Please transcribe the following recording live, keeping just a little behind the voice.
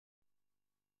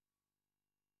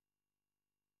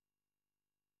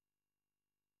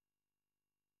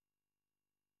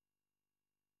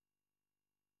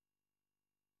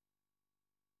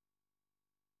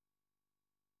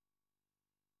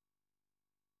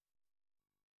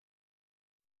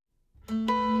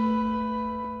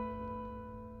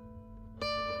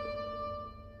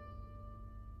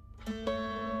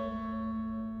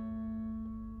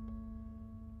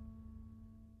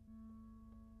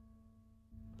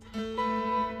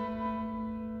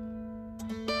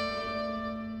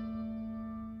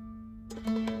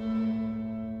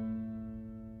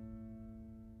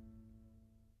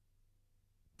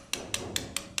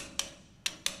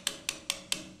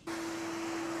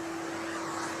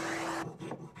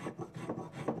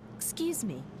Excuse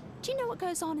me, do you know what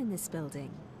goes on in this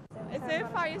building? Is there a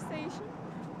fire station?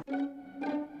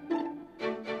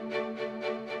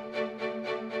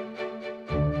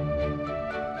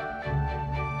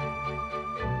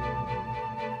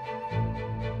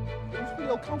 There used to be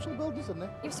old council buildings, didn't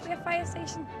there? Used to be a fire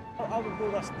station. I would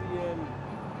go ask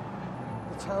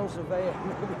the town surveyor,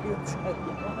 maybe he'll tell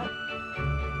you.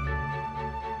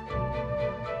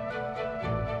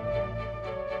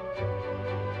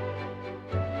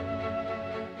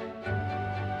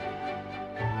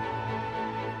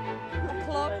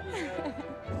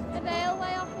 The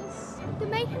railway office. They're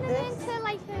making it into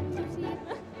like a museum.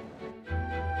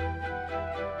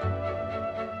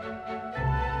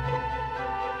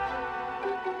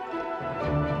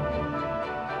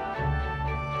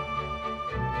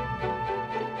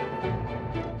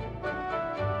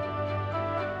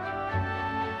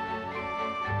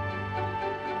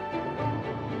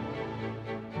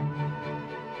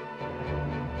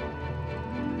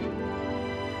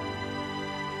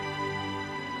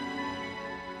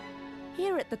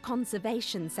 Here at the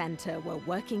Conservation Centre, we're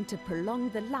working to prolong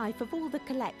the life of all the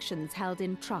collections held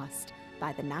in trust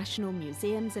by the National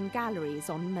Museums and Galleries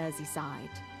on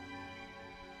Merseyside.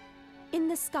 In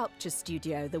the sculpture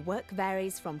studio, the work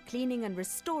varies from cleaning and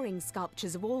restoring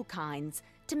sculptures of all kinds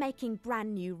to making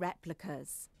brand new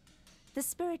replicas. The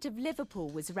Spirit of Liverpool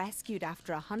was rescued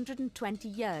after 120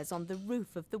 years on the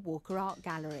roof of the Walker Art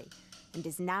Gallery and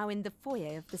is now in the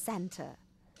foyer of the centre.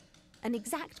 An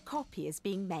exact copy is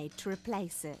being made to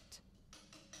replace it.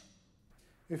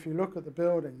 If you look at the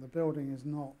building is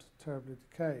not terribly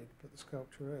decayed, but the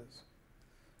sculpture is.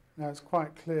 Now it's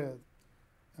quite clear,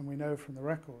 and we know from the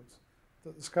records,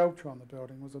 that the sculpture on the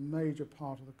building was a major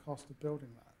part of the cost of building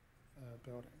that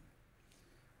building.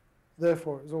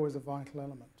 Therefore, it was always a vital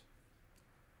element.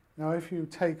 Now, if you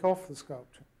take off the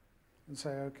sculpture and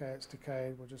say, okay, it's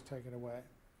decayed, we'll just take it away,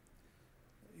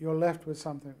 you're left with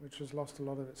something which has lost a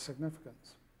lot of its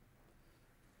significance.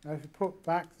 Now, if you put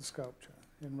back the sculpture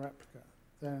in replica,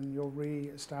 then you're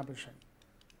re-establishing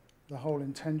the whole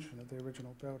intention of the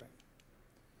original building.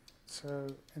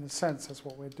 So, in a sense, that's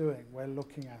what we're doing. We're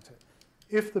looking at it.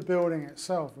 If the building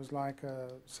itself was like,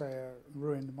 say, a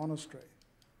ruined monastery,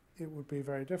 it would be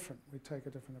very different. We'd take a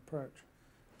different approach.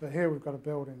 But here we've got a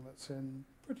building that's in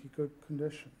pretty good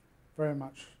condition, very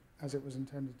much as it was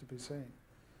intended to be seen.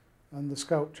 And the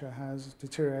sculpture has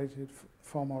deteriorated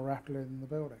far more rapidly than the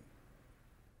building.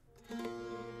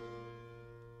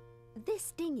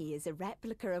 This dinghy is a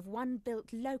replica of one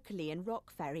built locally in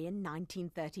Rockferry in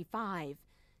 1935.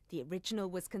 The original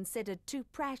was considered too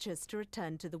precious to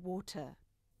return to the water.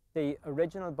 The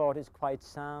original boat is quite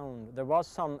sound. There was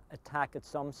some attack at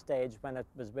some stage when it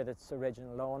was with its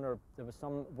original owner. There was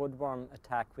some woodworm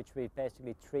attack which we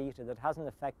basically treated. It hasn't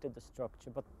affected the structure,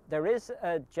 but there is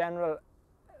a general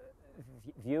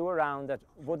view around that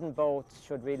wooden boats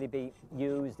should really be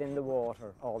used in the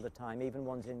water all the time, even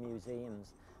ones in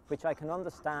museums, which I can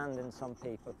understand in some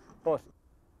people. But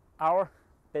our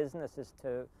business is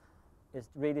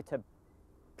really to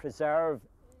preserve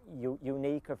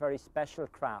unique or very special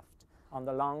craft on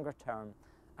the longer term.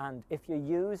 And if you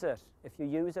use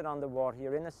it on the water,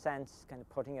 you're in a sense kind of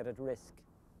putting it at risk.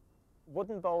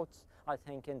 Wooden boats, I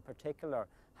think in particular,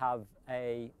 have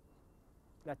a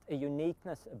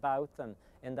uniqueness about them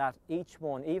in that each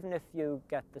one, even if you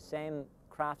get the same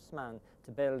craftsman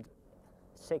to build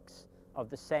 6 of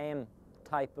the same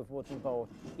type of wooden boat,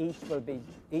 each will be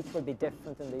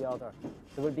different than the other.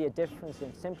 There will be a difference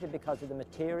in simply because of the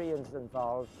materials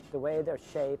involved, the way they're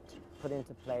shaped, put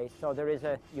into place. So there is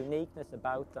a uniqueness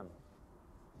about them.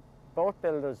 Boat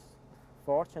builders,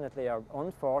 fortunately or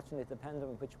unfortunately, depending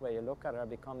on which way you look at it, are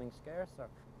becoming scarcer.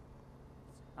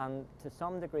 And to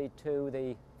some degree too,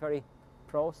 the very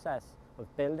process of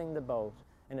building the boat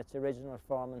in its original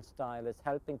form and style is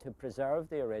helping to preserve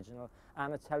the original,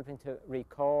 and it's helping to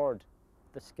record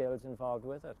the skills involved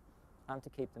with it and to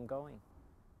keep them going.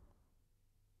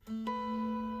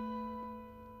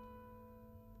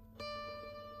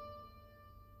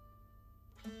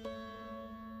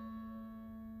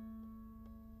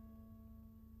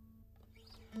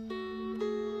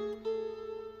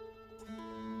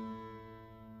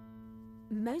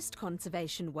 Most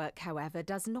conservation work, however,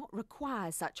 does not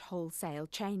require such wholesale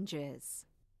changes.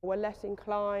 We're less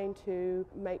inclined to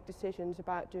make decisions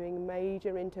about doing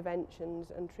major interventions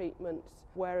and treatments,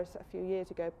 whereas a few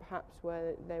years ago perhaps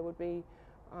where there would be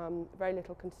very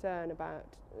little concern about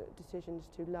decisions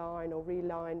to line or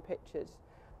reline pictures.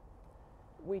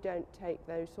 We don't take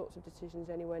those sorts of decisions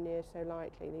anywhere near so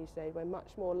lightly these days. We're much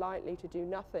more likely to do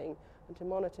nothing and to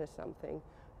monitor something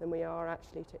than we are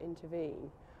actually to intervene.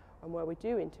 And where we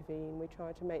do intervene, we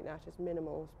try to make that as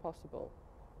minimal as possible.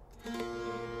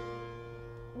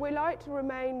 We like to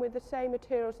remain with the same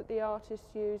materials that the artists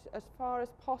use as far as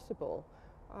possible.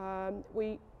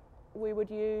 We would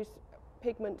use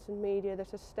pigments and media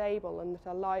that are stable and that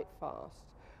are light fast.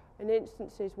 In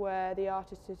instances where the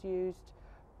artist has used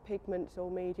pigments or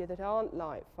media that aren't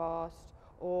light fast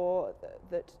or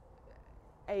that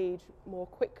age more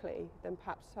quickly than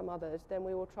perhaps some others, then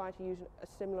we will try to use a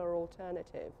similar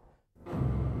alternative.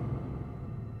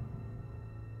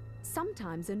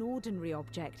 Sometimes an ordinary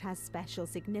object has special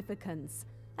significance.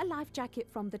 A life jacket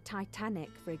from the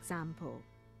Titanic, for example.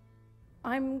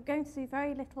 I'm going to do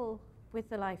very little with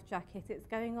the life jacket. It's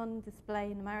going on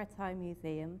display in the Maritime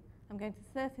Museum. I'm going to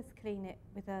surface clean it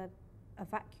with a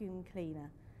vacuum cleaner,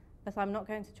 but I'm not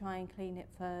going to try and clean it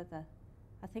further.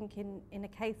 I think in a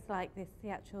case like this, the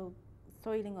actual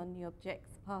soiling on the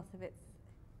object's part of its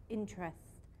interest.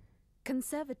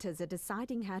 Conservators are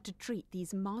deciding how to treat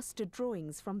these master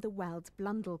drawings from the Weld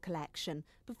Blundell collection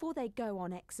before they go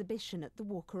on exhibition at the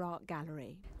Walker Art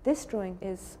Gallery. This drawing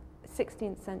is a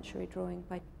 16th century drawing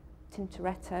by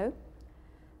Tintoretto,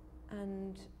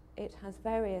 and it has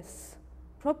various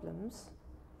problems.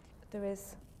 There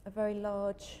is a very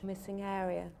large missing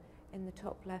area in the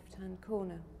top left-hand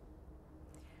corner.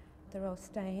 There are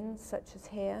stains, such as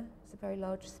here. It's a very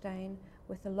large stain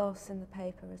with a loss in the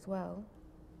paper as well.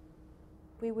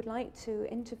 We would like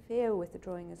to interfere with the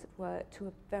drawing, as it were, to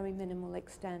a very minimal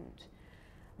extent.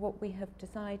 What we have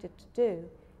decided to do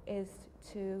is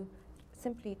to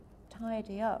simply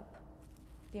tidy up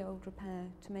the old repair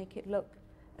to make it look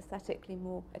aesthetically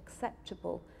more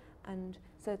acceptable, and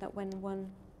so that when one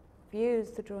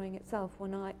views the drawing itself,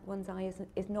 one's eye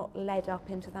is not led up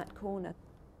into that corner.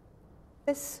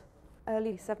 This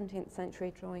early 17th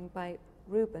century drawing by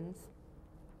Rubens,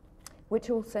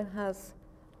 which also has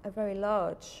a very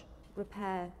large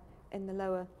repair in the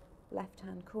lower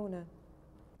left-hand corner.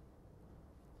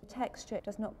 The texture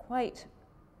does not quite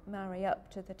marry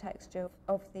up to the texture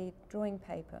of the drawing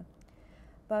paper,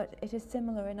 but it is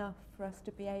similar enough for us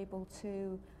to be able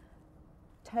to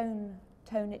tone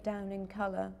it down in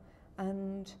colour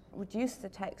and reduce the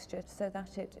texture so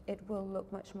that it will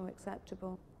look much more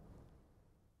acceptable.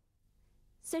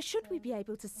 So should we be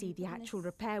able to see the actual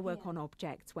repair work on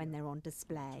objects when they're on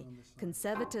display?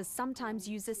 Conservators sometimes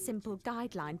use a simple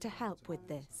guideline to help with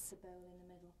this.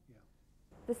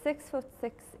 The 6'6"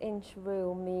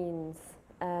 rule means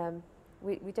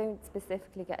we don't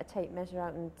specifically get a tape measure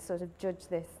out and sort of judge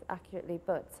this accurately,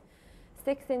 but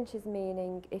 6 inches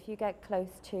meaning if you get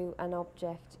close to an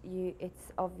object,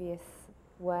 it's obvious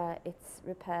where its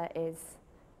repair is.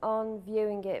 On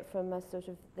viewing it from a sort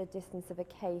of the distance of a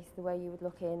case, the way you would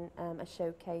look in a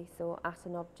showcase or at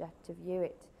an object to view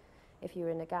it if you were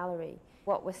in a gallery,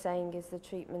 what we're saying is the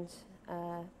treatment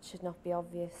should not be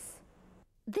obvious.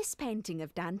 This painting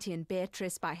of Dante and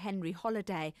Beatrice by Henry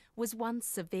Holliday was once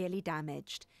severely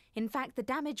damaged. In fact, the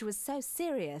damage was so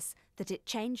serious that it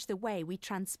changed the way we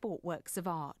transport works of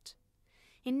art.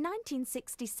 In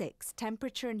 1966,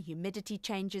 temperature and humidity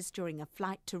changes during a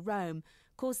flight to Rome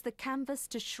caused the canvas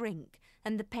to shrink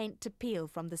and the paint to peel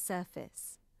from the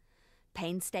surface.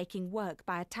 Painstaking work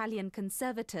by Italian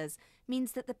conservators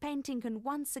means that the painting can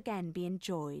once again be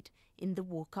enjoyed in the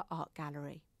Walker Art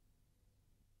Gallery.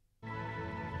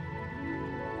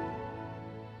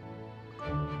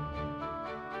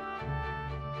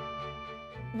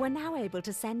 We're now able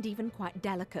to send even quite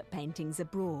delicate paintings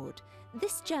abroad.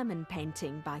 This German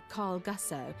painting by Carl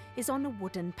Gusso is on a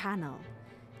wooden panel.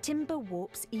 Timber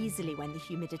warps easily when the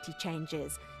humidity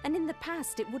changes, and in the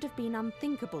past it would have been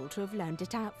unthinkable to have loaned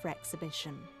it out for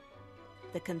exhibition.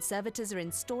 The conservators are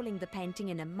installing the painting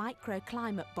in a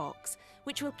microclimate box,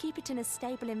 which will keep it in a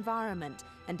stable environment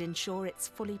and ensure it's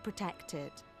fully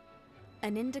protected.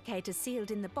 An indicator sealed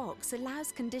in the box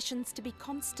allows conditions to be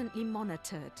constantly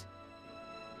monitored.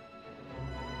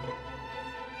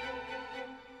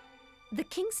 The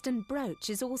Kingston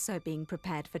brooch is also being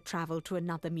prepared for travel to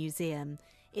another museum.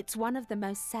 It's one of the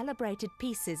most celebrated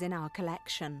pieces in our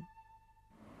collection.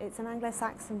 It's an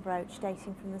Anglo-Saxon brooch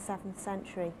dating from the 7th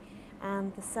century,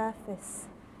 and the surface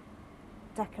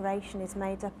decoration is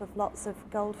made up of lots of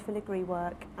gold filigree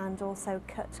work and also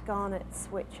cut garnets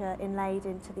which are inlaid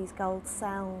into these gold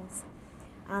cells.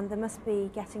 And there must be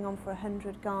getting on for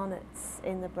 100 garnets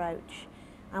in the brooch.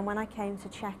 And when I came to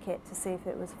check it to see if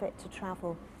it was fit to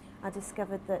travel, I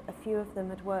discovered that a few of them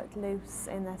had worked loose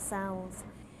in their cells.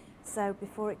 So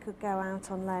before it could go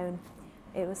out on loan,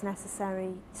 it was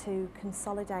necessary to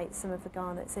consolidate some of the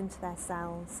garnets into their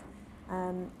cells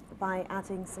by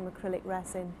adding some acrylic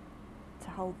resin to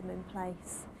hold them in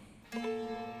place.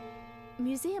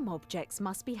 Museum objects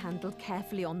must be handled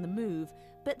carefully on the move,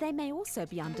 but they may also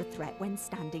be under threat when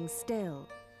standing still.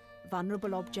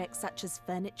 Vulnerable objects such as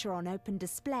furniture on open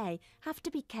display have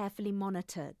to be carefully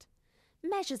monitored.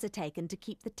 Measures are taken to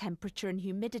keep the temperature and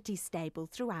humidity stable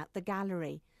throughout the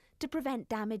gallery, to prevent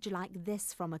damage like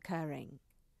this from occurring.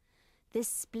 This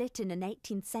split in an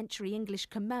 18th century English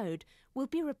commode will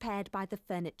be repaired by the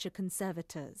furniture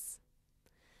conservators.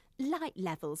 Light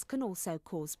levels can also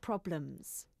cause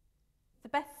problems. The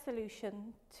best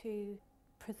solution to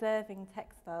preserving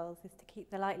textiles is to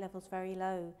keep the light levels very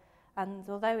low, and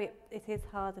although it is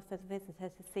harder for the visitor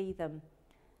to see them,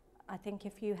 I think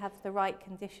if you have the right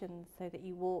conditions so that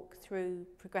you walk through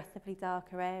progressively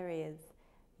darker areas,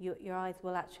 your eyes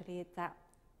will actually adapt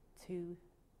to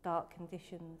dark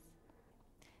conditions.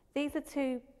 These are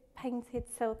two painted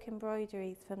silk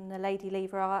embroideries from the Lady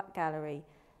Lever Art Gallery.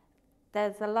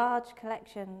 There's a large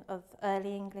collection of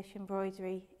early English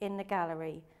embroidery in the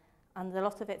gallery, and a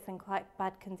lot of it's in quite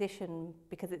bad condition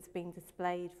because it's been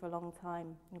displayed for a long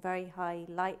time in very high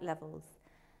light levels.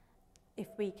 If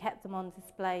we kept them on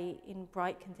display in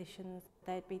bright conditions,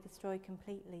 they'd be destroyed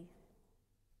completely.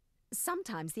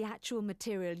 Sometimes the actual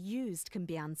material used can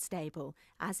be unstable,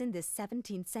 as in this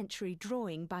 17th century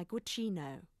drawing by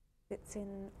Guccino. It's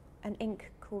in an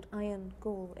ink called iron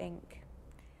gall ink.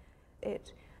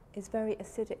 It is very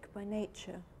acidic by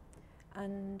nature,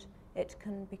 and it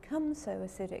can become so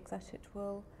acidic that it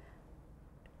will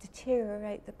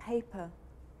deteriorate the paper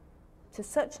to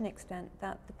such an extent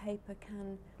that the paper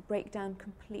can break down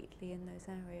completely in those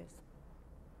areas.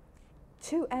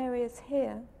 2 areas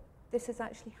here, this has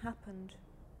actually happened,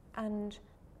 and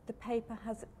the paper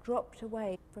has dropped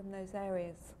away from those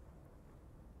areas.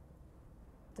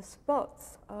 The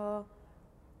spots are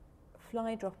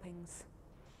fly droppings,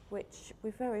 which we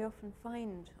very often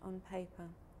find on paper.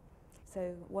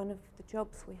 So one of the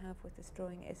jobs we have with this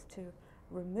drawing is to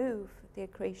remove the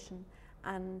accretion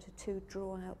and to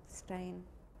draw out the stain.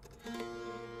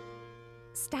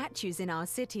 Statues in our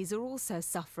cities are also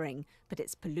suffering, but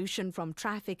it's pollution from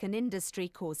traffic and industry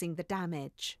causing the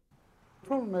damage. The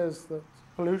problem is that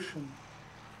pollution,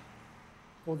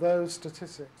 although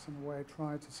statistics in a way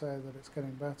try to say that it's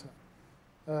getting better,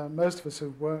 most of us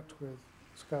who've worked with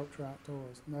sculpture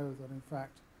outdoors know that in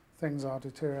fact things are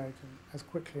deteriorating as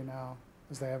quickly now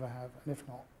as they ever have, and if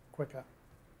not quicker.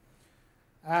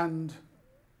 And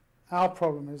our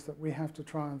problem is that we have to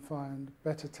try and find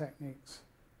better techniques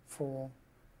for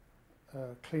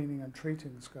cleaning and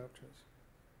treating sculptures,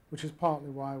 which is partly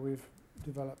why we've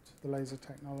developed the laser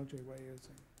technology we're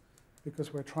using,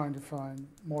 because we're trying to find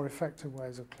more effective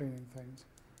ways of cleaning things,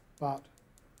 but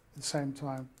at the same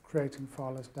time creating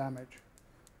far less damage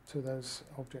to those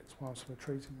objects whilst we're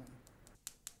treating them.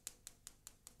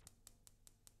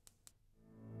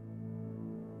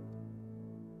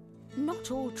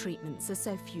 Not all treatments are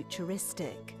so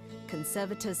futuristic.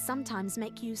 Conservators sometimes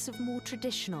make use of more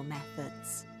traditional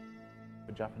methods.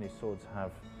 The Japanese swords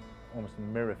have almost a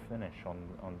mirror finish on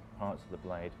parts of the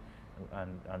blade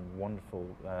and wonderful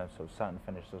sort of satin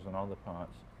finishes on other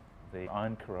parts. The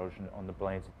iron corrosion on the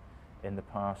blades, in the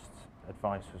past,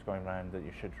 advice was going around that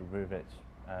you should remove it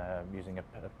using a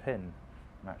pin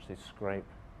and actually scrape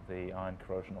the iron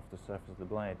corrosion off the surface of the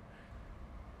blade.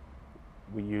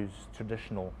 We use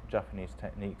traditional Japanese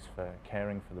techniques for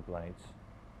caring for the blades,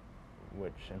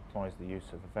 which employs the use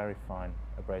of a very fine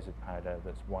abrasive powder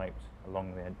that's wiped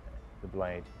along the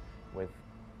blade with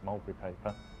mulberry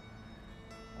paper,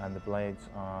 and the blades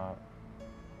are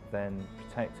then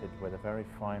protected with a very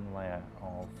fine layer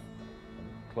of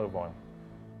clove oil.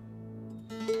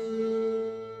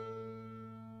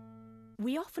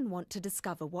 We often want to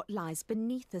discover what lies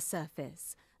beneath the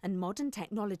surface, and modern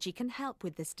technology can help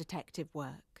with this detective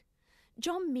work.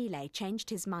 John Millais changed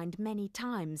his mind many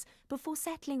times before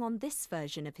settling on this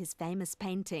version of his famous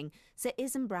painting, Sir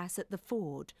Isumbras at the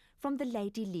Ford, from the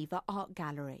Lady Lever Art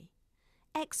Gallery.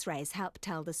 X-rays help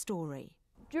tell the story.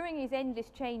 During his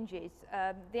endless changes,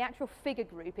 the actual figure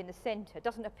group in the centre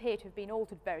doesn't appear to have been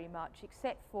altered very much,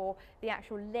 except for the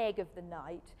actual leg of the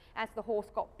knight. As the horse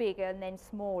got bigger and then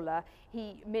smaller,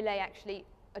 Millais actually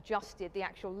adjusted the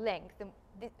actual length, and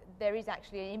there is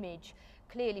actually an image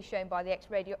clearly shown by the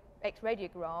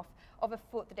X-radiograph of a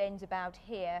foot that ends about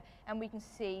here, and we can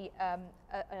see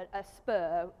a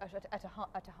spur at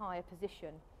a higher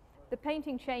position. The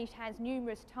painting changed hands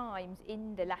numerous times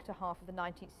in the latter half of the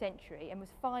 19th century and was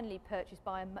finally purchased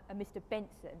by a Mr.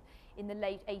 Benson in the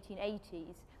late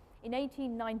 1880s. In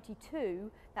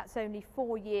 1892, that's only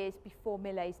 4 years before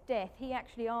Millet's death, he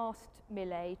actually asked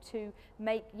Millet to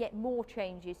make yet more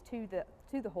changes to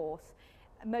the horse,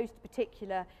 most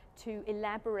particular to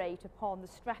elaborate upon the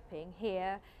strapping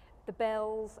here, the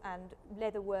bells and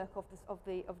leather work of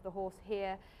the horse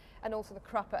here, and also the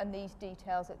crupper and these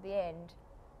details at the end.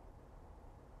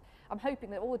 I'm hoping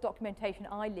that all the documentation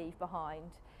I leave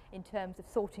behind in terms of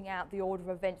sorting out the order of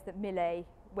events that Millet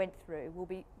went through will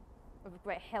be of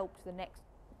great help to the next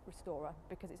restorer,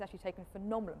 because it's actually taken a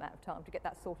phenomenal amount of time to get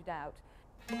that sorted out.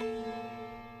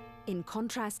 In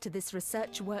contrast to this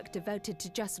research work devoted to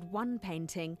just one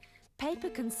painting, paper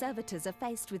conservators are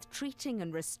faced with treating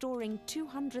and restoring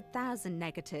 200,000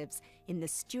 negatives in the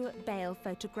Stuart Bale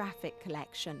photographic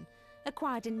collection,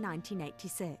 acquired in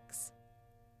 1986.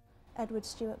 Edward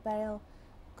Stuart Bale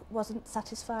wasn't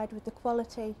satisfied with the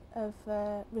quality of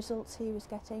results he was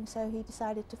getting, so he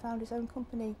decided to found his own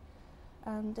company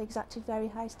and exacted very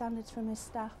high standards from his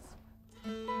staff.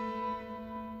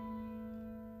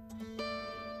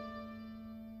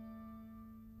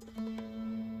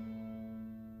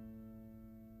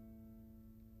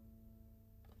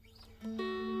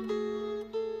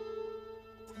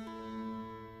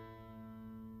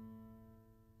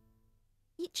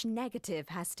 Each negative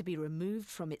has to be removed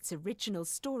from its original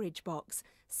storage box,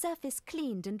 surface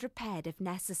cleaned and repaired if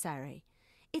necessary.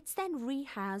 It's then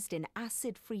rehoused in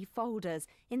acid-free folders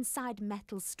inside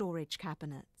metal storage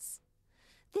cabinets.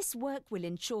 This work will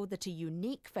ensure that a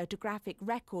unique photographic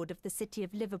record of the city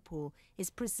of Liverpool is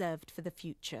preserved for the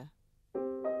future.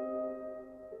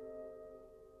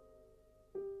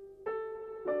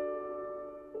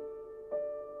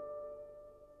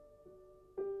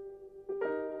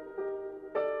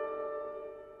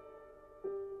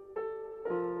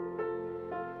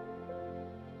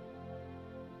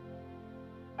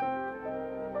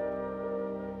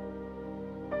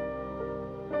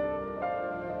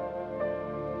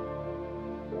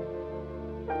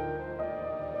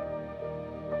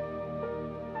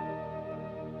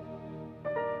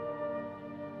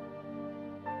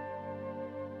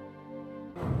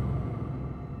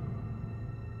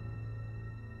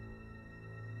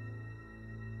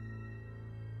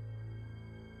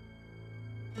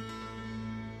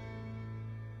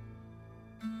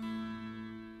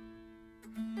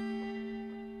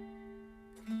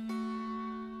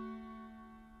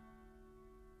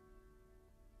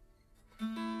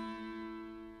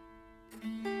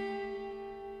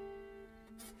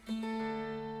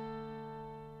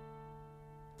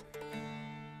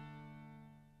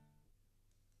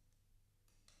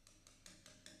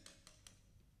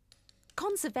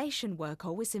 Conservation work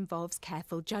always involves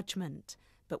careful judgment,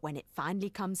 but when it finally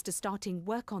comes to starting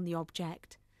work on the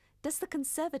object, does the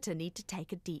conservator need to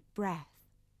take a deep breath?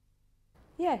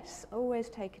 Yes, always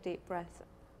take a deep breath.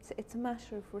 It's a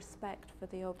matter of respect for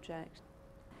the object.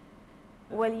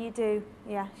 Well, you do,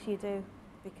 yes, you do,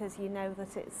 because you know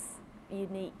that it's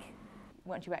unique.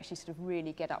 Once you actually sort of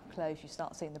really get up close, you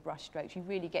start seeing the brush strokes, you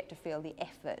really get to feel the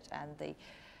effort and the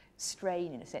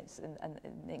strain, in a sense, and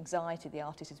the anxiety the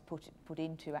artist has put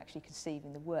into actually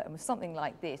conceiving the work. And with something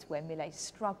like this, where Millet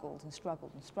struggled and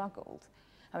struggled and struggled,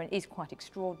 I mean, it is quite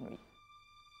extraordinary.